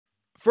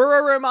For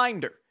a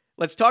reminder,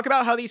 let's talk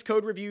about how these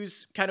code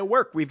reviews kind of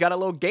work. We've got a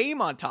little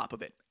game on top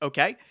of it,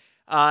 okay?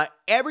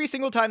 Every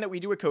single time that we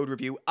do a code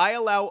review, I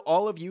allow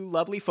all of you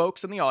lovely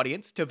folks in the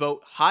audience to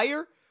vote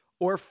hire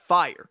or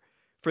fire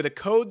for the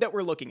code that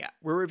we're looking at.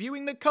 We're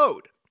reviewing the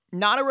code,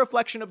 not a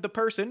reflection of the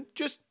person,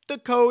 just the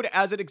code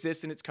as it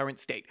exists in its current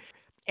state.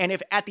 And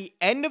if at the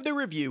end of the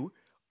review,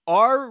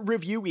 our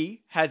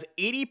reviewee has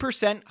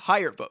 80%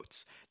 higher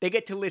votes, they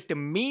get to list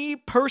me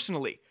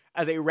personally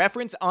as a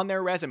reference on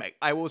their resume.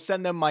 I will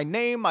send them my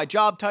name, my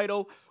job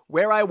title,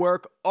 where I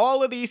work,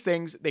 all of these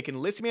things. They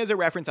can list me as a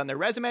reference on their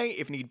resume.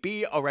 If need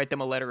be, I'll write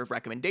them a letter of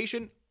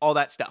recommendation, all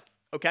that stuff,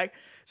 okay?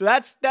 So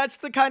that's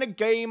the kind of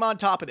game on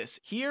top of this.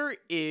 Here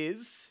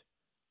is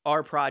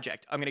our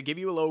project. I'm going to give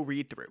you a little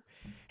read through.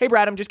 Hey,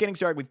 Brad, I'm just getting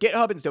started with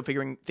GitHub and still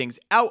figuring things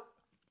out.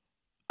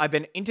 I've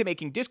been into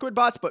making Discord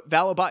bots, but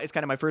ValoBot is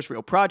kind of my first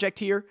real project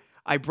here.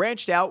 I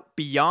branched out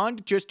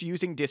beyond just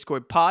using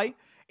Discord Pi.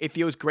 It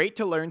feels great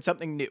to learn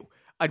something new.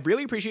 I'd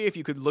really appreciate if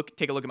you could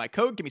take a look at my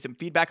code, give me some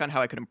feedback on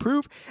how I could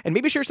improve, and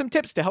maybe share some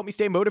tips to help me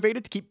stay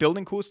motivated to keep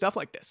building cool stuff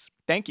like this.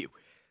 Thank you.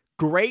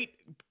 Great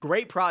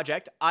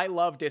project. I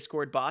love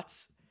Discord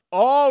bots.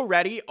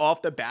 Already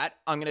off the bat,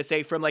 I'm going to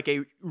say from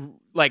a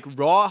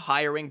raw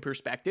hiring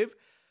perspective,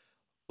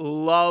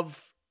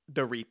 love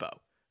the repo,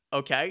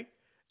 okay?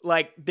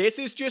 This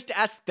is just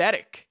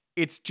aesthetic.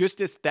 It's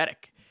just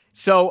aesthetic.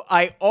 So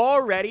I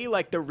already,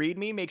 the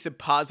README makes a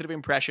positive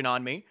impression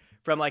on me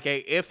from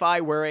if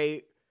I were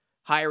a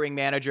hiring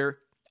manager,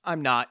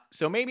 I'm not.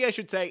 So maybe I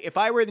should say if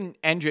I were an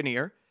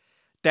engineer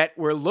that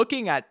were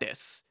looking at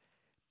this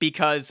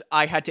because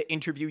I had to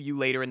interview you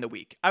later in the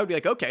week, I would be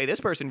like, okay, this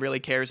person really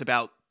cares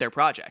about their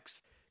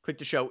projects. Click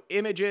to show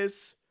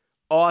images.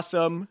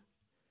 Awesome.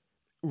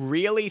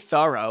 Really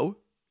thorough.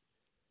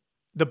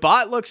 The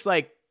bot looks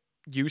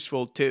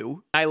useful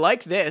too. I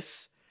like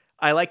this.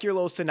 I like your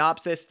little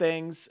synopsis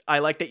things. I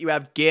like that you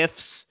have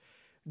GIFs.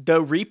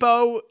 The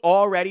repo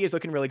already is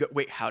looking really good.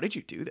 Wait, how did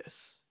you do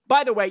this?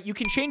 By the way, you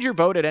can change your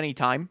vote at any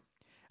time.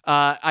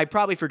 I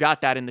probably forgot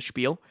that in the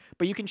spiel,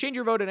 but you can change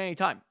your vote at any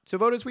time. So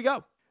vote as we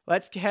go.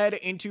 Let's head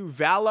into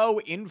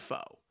Valo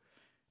info.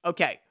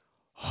 Okay.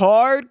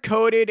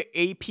 Hard-coded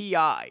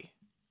API.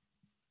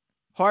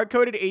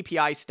 Hard-coded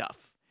API stuff.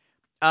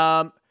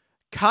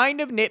 Kind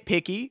of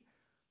nitpicky,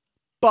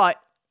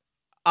 but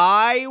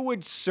I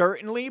would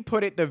certainly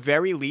put at the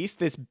very least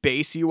this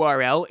base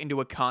URL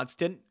into a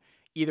constant,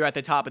 either at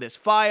the top of this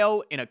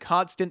file, in a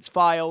constants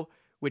file,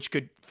 which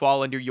could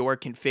fall under your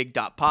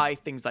config.py,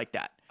 things like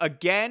that.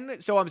 Again,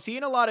 so I'm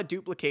seeing a lot of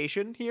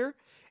duplication here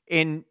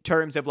in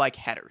terms of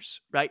headers,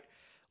 right?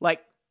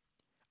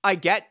 I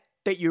get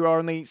that you're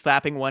only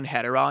slapping one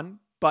header on,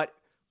 but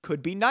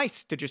could be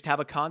nice to just have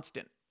a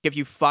constant. If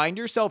you find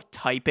yourself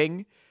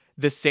typing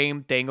the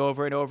same thing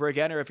over and over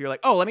again, or if you're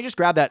like, oh, let me just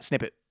grab that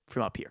snippet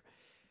from up here,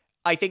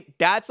 I think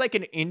that's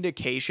an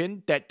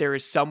indication that there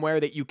is somewhere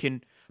that you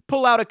can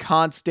pull out a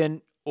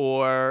constant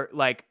or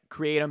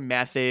create a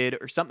method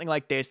or something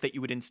like this that you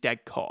would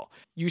instead call.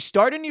 You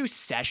start a new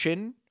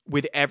session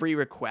with every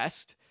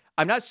request.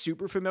 I'm not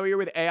super familiar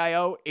with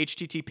AIO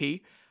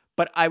HTTP,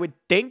 but I would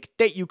think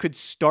that you could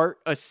start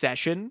a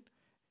session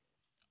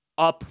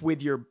up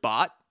with your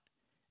bot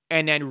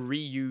and then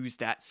reuse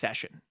that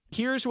session.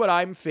 Here's what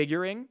I'm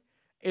figuring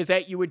is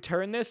that you would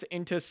turn this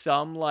into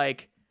some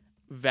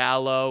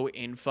Valo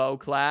info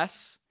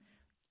class,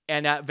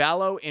 and that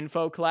Valo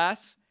info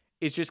class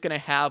is just going to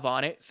have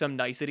on it some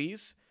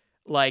niceties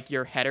like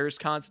your headers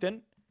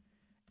constant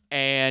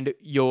and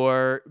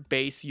your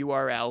base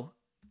URL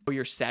or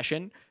your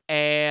session.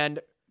 And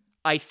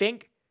I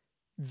think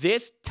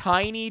this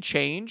tiny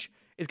change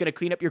is going to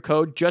clean up your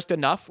code just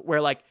enough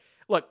where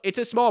look, it's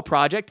a small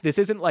project. This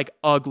isn't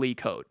ugly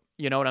code.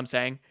 You know what I'm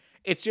saying?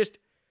 It's just,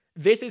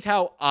 this is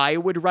how I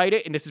would write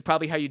it, and this is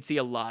probably how you'd see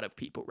a lot of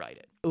people write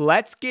it.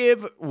 Let's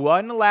give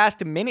one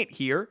last minute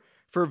here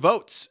for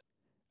votes.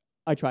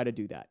 I try to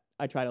do that.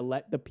 I try to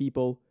let the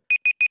people...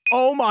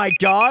 Oh my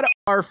God,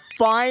 our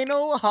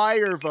final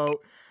hire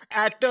vote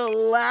at the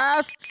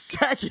last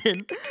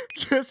second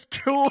just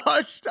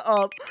clutched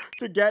up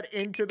to get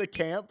into the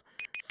camp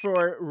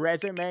for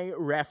resume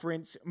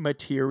reference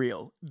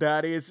material.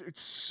 That is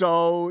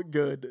so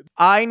good.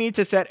 I need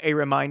to set a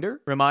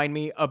reminder. Remind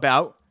me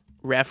about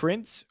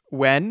reference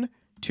when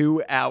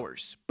 2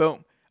 hours.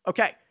 Boom.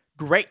 Okay,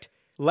 great.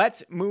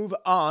 Let's move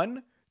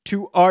on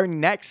to our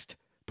next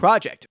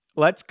project.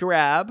 Let's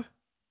grab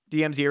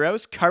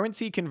DM0's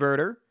currency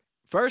converter.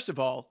 First of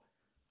all,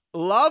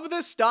 love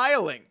the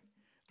styling.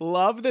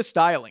 Love the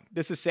styling.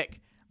 This is sick.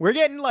 We're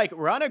getting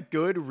we're on a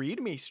good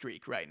README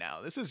streak right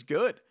now. This is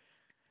good.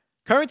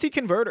 Currency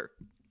converter.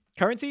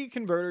 Currency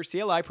converter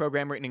CLI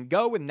program written in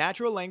Go with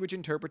natural language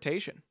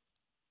interpretation.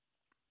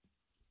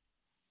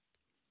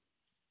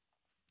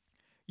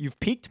 You've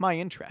piqued my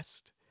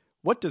interest.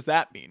 What does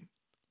that mean?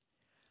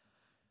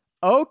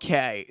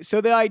 Okay,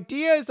 so the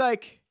idea is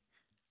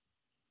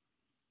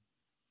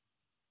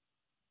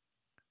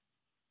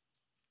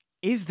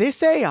is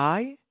this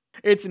AI?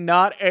 It's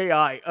not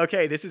AI.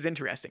 Okay, this is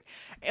interesting.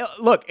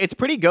 Look, it's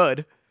pretty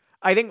good.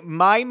 I think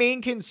my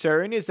main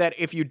concern is that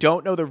if you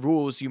don't know the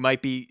rules, you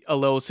might be a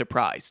little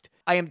surprised.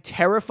 I am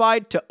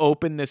terrified to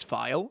open this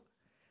file,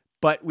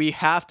 but we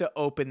have to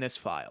open this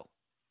file.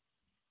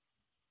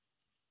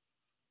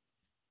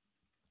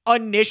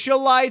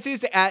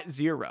 Initializes at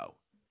 0.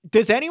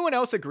 Does anyone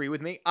else agree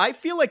with me? I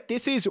feel like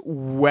this is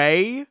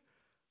way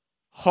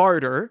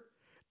harder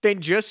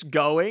than just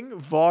going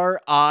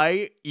var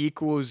I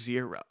equals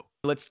 0.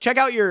 Let's check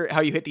out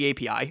how you hit the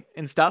API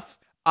and stuff.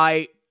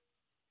 I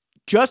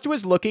just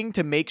was looking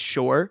to make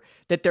sure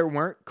that there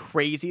weren't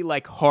crazy,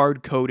 like,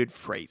 hard-coded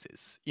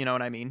phrases. You know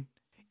what I mean?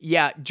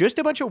 Yeah, just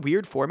a bunch of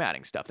weird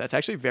formatting stuff. That's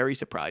actually very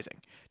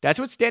surprising. That's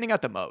what's standing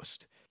out the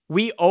most.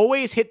 We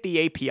always hit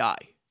the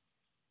API.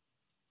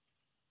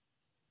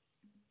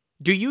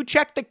 Do you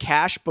check the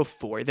cache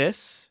before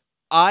this?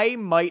 I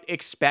might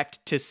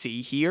expect to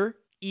see here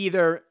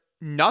either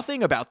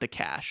nothing about the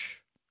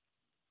cache,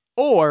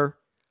 or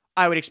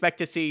I would expect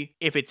to see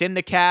if it's in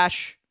the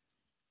cache,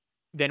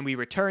 then we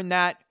return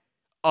that.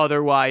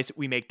 Otherwise,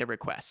 we make the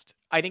request.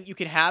 I think you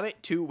can have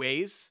it two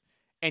ways,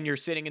 and you're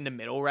sitting in the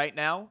middle right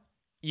now.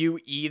 You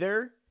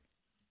either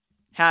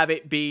have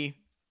it be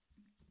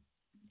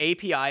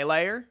API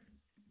layer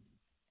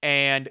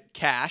and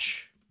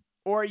cache,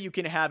 or you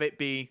can have it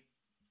be,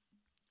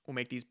 we'll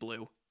make these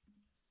blue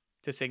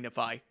to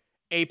signify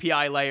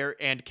API layer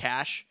and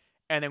cache,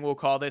 and then we'll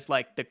call this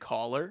like the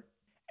caller.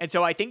 And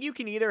so I think you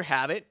can either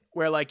have it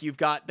where like you've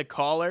got the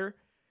caller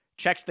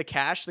checks the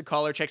cache, the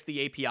caller checks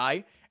the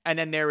API, and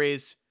then there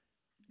is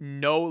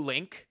no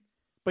link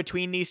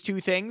between these two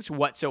things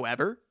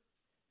whatsoever.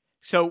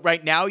 So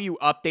right now you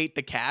update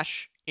the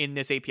cache in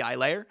this API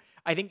layer.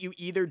 I think you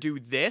either do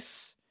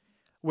this,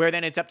 where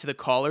then it's up to the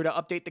caller to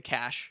update the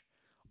cache,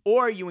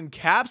 or you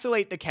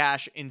encapsulate the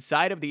cache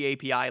inside of the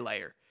API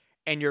layer,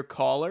 and your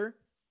caller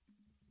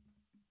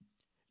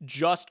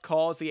just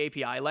calls the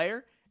API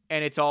layer,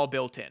 and it's all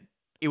built in.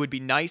 It would be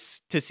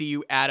nice to see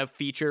you add a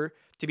feature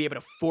to be able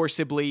to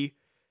forcibly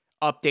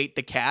update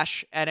the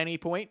cache at any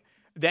point.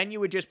 Then you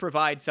would just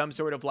provide some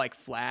sort of like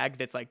flag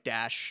that's like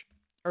dash,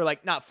 or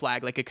like not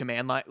flag, like a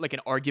command line, like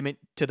an argument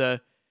to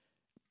the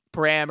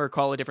param, or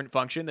call a different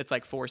function that's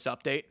like force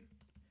update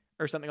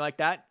or something like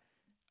that.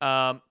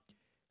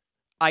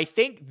 I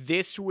think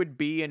this would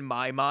be, in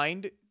my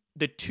mind,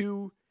 the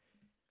two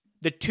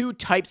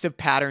types of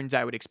patterns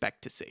I would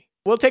expect to see.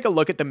 We'll take a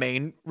look at the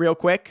main real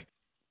quick.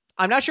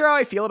 I'm not sure how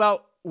I feel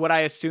about what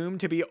I assume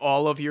to be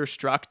all of your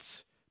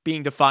structs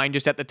being defined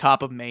just at the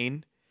top of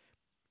main.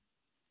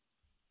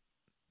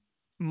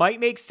 Might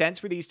make sense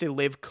for these to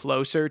live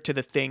closer to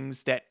the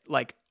things that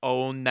like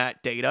own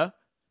that data.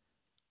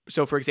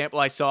 So for example,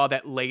 I saw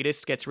that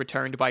latest gets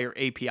returned by your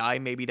API.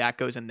 Maybe that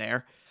goes in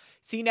there.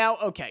 See now,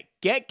 okay,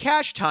 get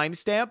cache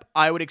timestamp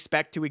I would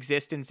expect to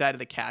exist inside of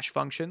the cache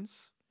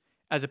functions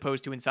as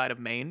opposed to inside of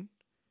main.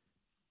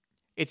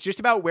 It's just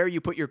about where you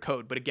put your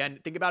code. But again,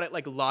 think about it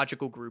like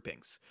logical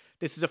groupings.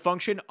 This is a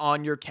function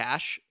on your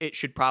cache. It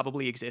should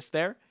probably exist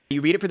there.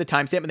 You read it for the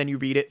timestamp and then you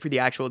read it for the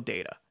actual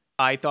data.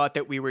 I thought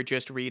that we were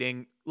just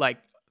reading, like,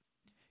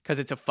 because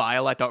it's a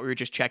file, I thought we were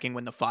just checking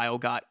when the file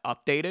got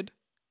updated,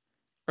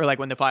 or like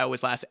when the file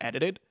was last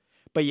edited.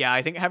 But yeah,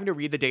 I think having to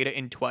read the data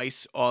in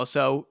twice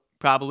also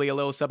probably a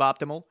little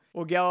suboptimal.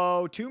 We'll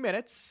go 2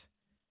 minutes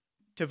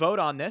to vote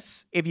on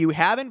this. If you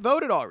haven't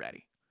voted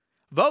already,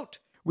 vote.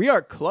 We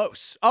are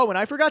close. Oh, and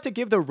I forgot to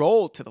give the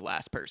role to the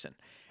last person.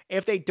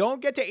 If they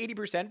don't get to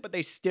 80%, but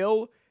they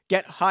still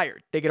get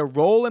hired, they get a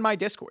role in my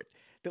Discord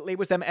that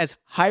labels them as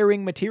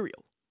hiring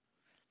material.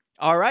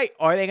 All right,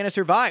 are they going to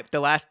survive the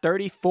last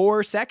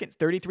 34 seconds,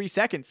 33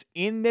 seconds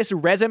in this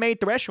resume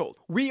threshold?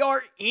 We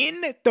are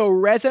in the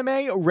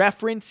resume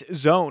reference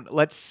zone.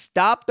 Let's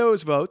stop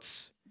those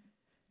votes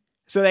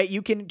so that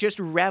you can just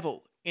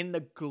revel in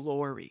the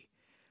glory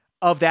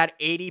of that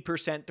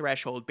 80%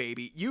 threshold,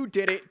 baby. You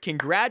did it.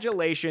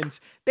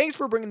 Congratulations. Thanks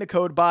for bringing the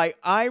code by.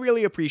 I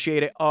really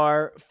appreciate it.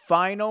 Our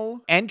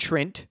final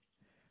entrant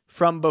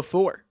from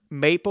before,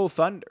 Maple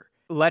Thunder.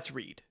 Let's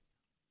read.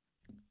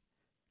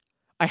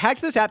 I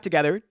hacked this app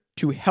together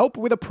to help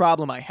with a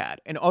problem I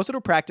had and also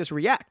to practice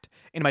React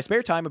in my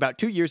spare time about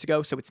 2 years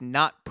ago, so it's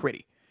not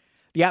pretty.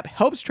 The app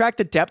helps track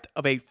the depth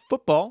of a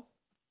football,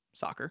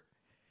 soccer,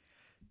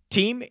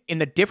 team in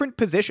the different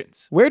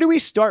positions. Where do we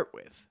start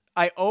with?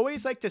 I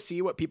always like to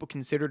see what people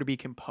consider to be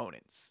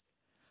components.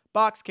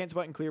 Box, cancel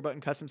button, clear button,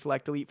 custom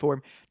select, delete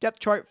form, depth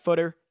chart,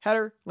 footer,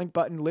 header, link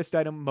button, list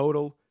item,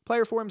 modal,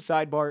 player form,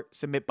 sidebar,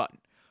 submit button.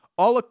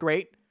 All look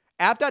great.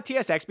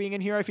 App.tsx being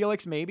in here I feel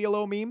like is maybe a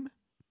little meme,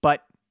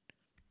 but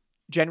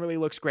generally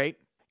looks great.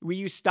 We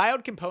use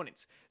styled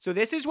components. So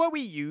this is what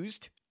we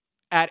used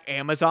at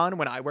Amazon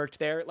when I worked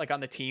there, like on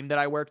the team that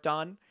I worked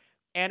on.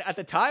 And at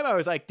the time I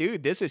was like,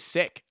 dude, this is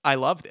sick. I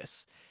love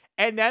this.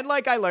 And then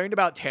like I learned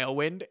about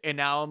Tailwind and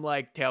now I'm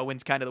like,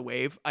 Tailwind's kind of the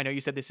wave. I know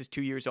you said this is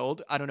 2 years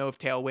old. I don't know if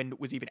Tailwind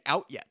was even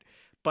out yet,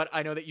 but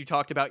I know that you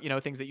talked about,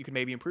 things that you can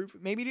maybe improve.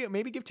 Maybe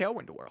give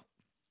Tailwind a whirl.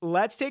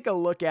 Let's take a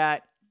look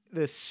at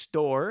the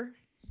store.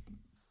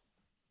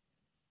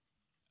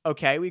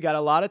 Okay, we got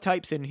a lot of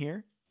types in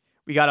here.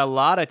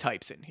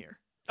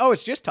 Oh,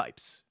 it's just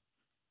types.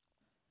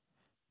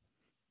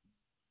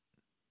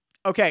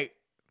 Okay.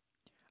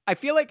 I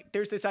feel like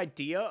there's this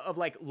idea of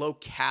like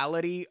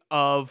locality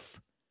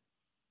of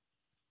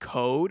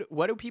code.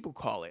 What do people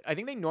call it? I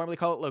think they normally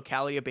call it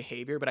locality of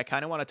behavior, but I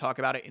kind of want to talk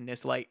about it in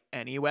this light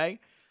anyway.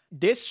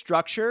 This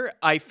structure,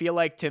 I feel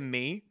like to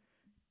me,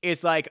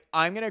 is like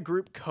I'm going to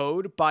group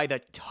code by the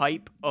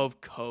type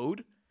of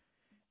code.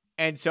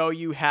 And so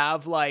you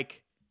have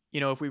like,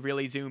 you know, if we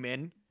really zoom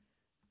in,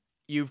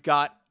 you've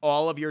got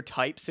all of your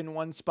types in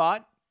one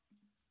spot.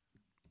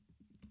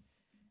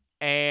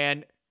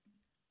 And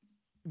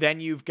then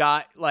you've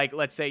got like,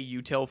 let's say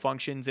util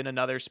functions in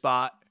another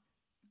spot.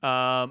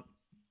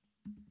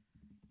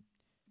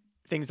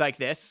 Things like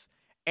this.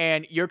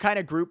 And you're kind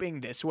of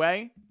grouping this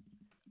way.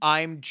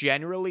 I'm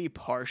generally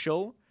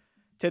partial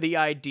to the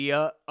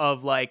idea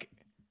of like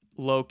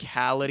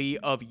locality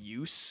of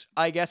use,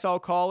 I guess I'll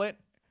call it.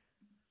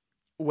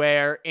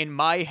 Where in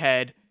my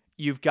head,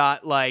 you've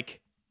got like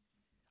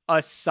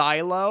a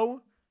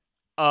silo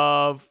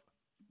of,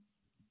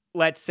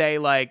 let's say,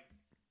 like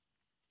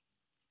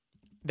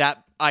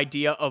that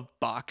idea of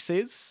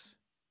boxes.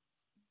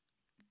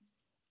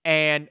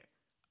 And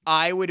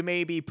I would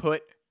maybe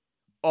put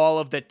all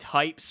of the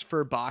types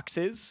for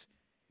boxes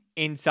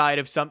inside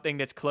of something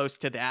that's close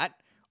to that.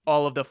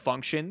 All of the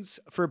functions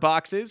for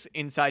boxes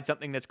inside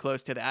something that's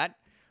close to that.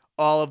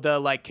 All of the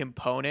like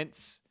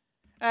components.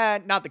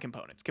 Not the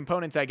components.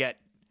 Components I get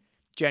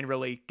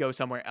generally go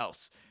somewhere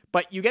else.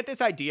 But you get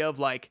this idea of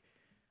like,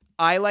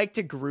 I like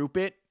to group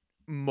it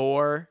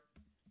more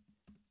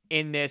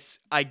in this,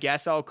 I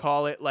guess I'll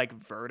call it like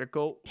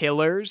vertical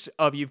pillars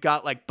of you've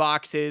got like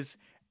boxes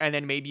and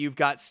then maybe you've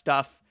got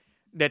stuff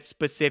that's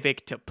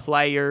specific to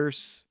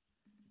players,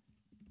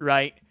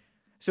 right?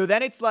 So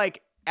then it's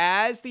like,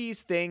 as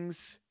these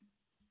things,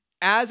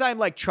 as I'm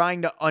like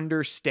trying to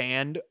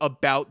understand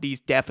about these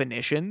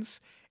definitions,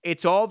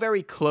 it's all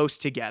very close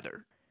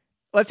together.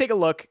 Let's take a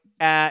look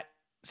at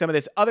some of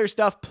this other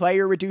stuff.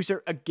 Player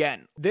reducer,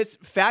 again, this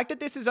fact that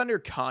this is under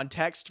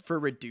context for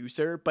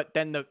reducer, but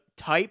then the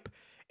type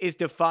is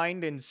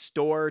defined in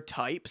store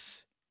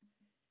types.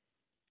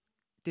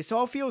 This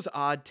all feels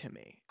odd to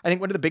me. I think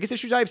one of the biggest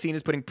issues I've seen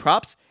is putting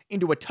props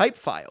into a type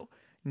file,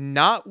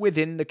 not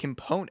within the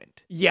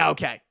component. Yeah,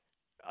 okay.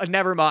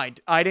 Never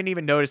mind. I didn't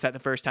even notice that the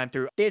first time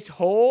through. This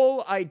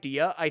whole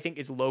idea, I think,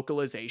 is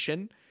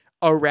localization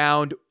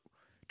around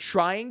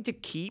trying to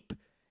keep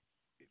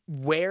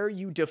where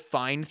you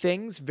define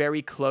things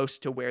very close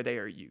to where they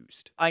are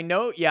used. I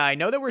know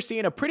that we're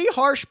seeing a pretty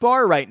harsh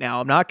bar right now.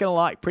 I'm not going to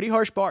lie. Pretty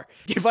harsh bar.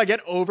 If I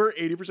get over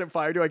 80%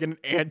 fire, do I get an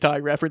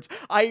anti-reference?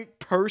 I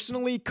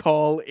personally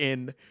call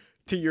in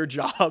to your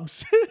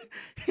jobs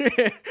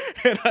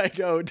and I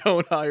go,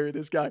 don't hire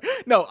this guy.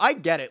 No, I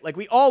get it. Like,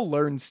 we all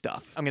learn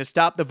stuff. I'm going to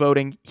stop the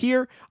voting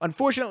here.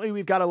 Unfortunately,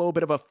 we've got a little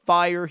bit of a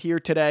fire here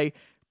today,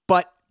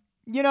 but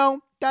you know,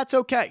 that's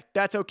okay.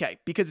 That's okay,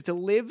 because it's a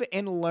live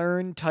and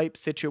learn type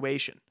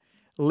situation.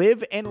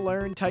 Live and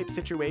learn type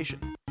situation.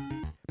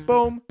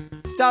 Boom.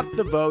 Stop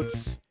the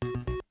votes.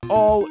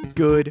 All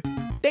good.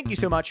 Thank you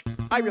so much.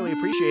 I really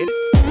appreciate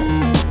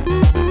it.